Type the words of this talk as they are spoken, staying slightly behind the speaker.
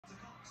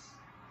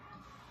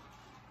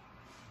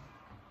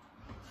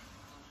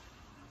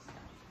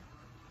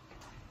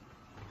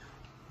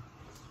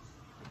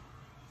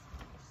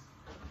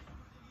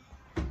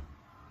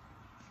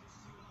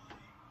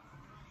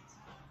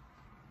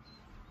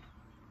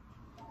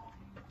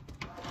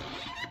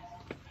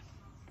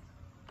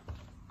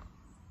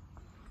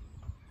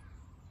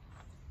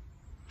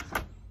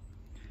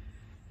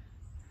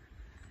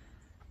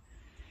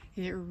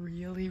It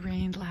really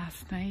rained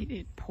last night.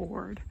 It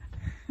poured.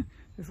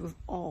 This was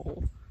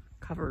all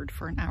covered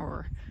for an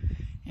hour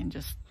in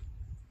just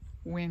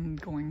wind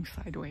going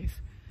sideways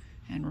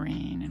and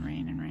rain and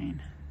rain and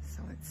rain.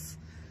 So it's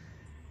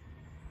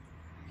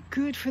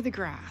good for the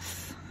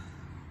grass.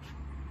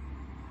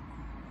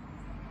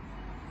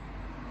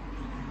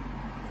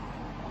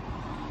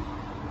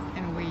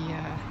 And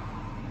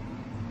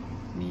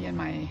me and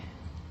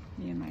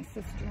my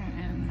sister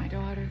and my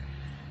daughter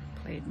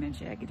played Mensch,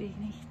 ärgere, dich,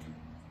 nicht,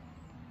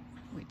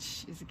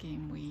 which is a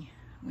game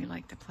we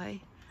like to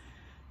play.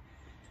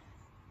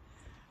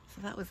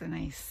 So that was a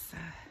nice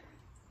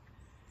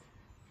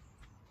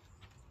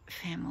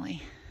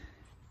family.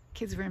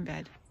 Kids were in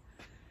bed,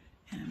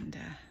 and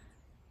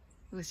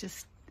it was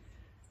just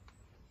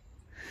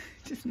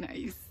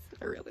nice.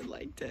 I really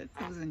liked it.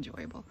 It was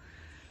enjoyable.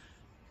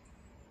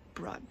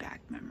 Brought back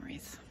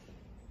memories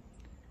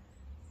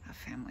of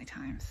family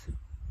times.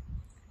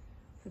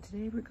 So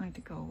today we're going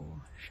to go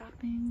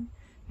shopping.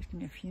 There's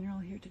going to be a funeral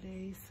here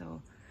today,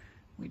 so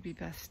we'd be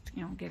best,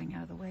 getting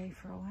out of the way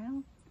for a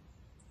while.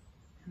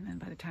 And then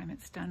by the time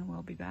it's done,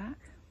 we'll be back.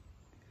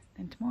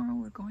 Then tomorrow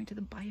we're going to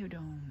the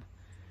biodome.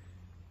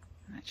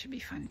 And that should be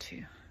fun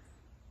too.